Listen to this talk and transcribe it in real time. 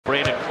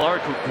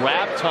Clark, who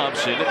grabbed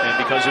Thompson, and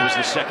because it was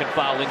the second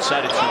foul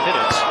inside of 2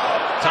 minutes,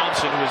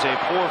 Thompson, who is a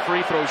poor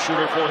free throw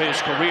shooter for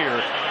his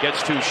career,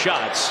 gets 2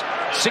 shots.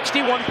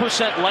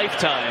 61%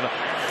 lifetime,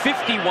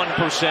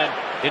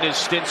 51% in his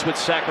stints with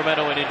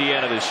Sacramento and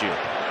Indiana this year.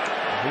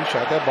 He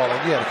shot that ball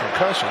like he had a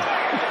concussion.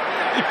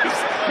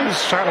 he was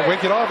trying to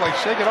wake it off, like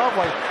shake it off,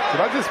 like,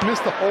 did I just miss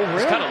the whole rim?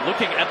 He's kind of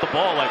looking at the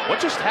ball like, what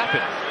just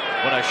happened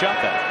when I shot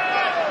that?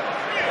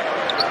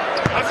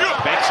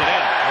 Banks it in.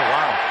 Oh,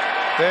 wow.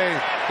 Hey,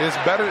 it's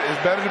better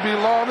to be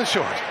long than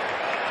short.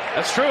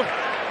 That's true.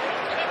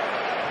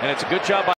 And it's a good job by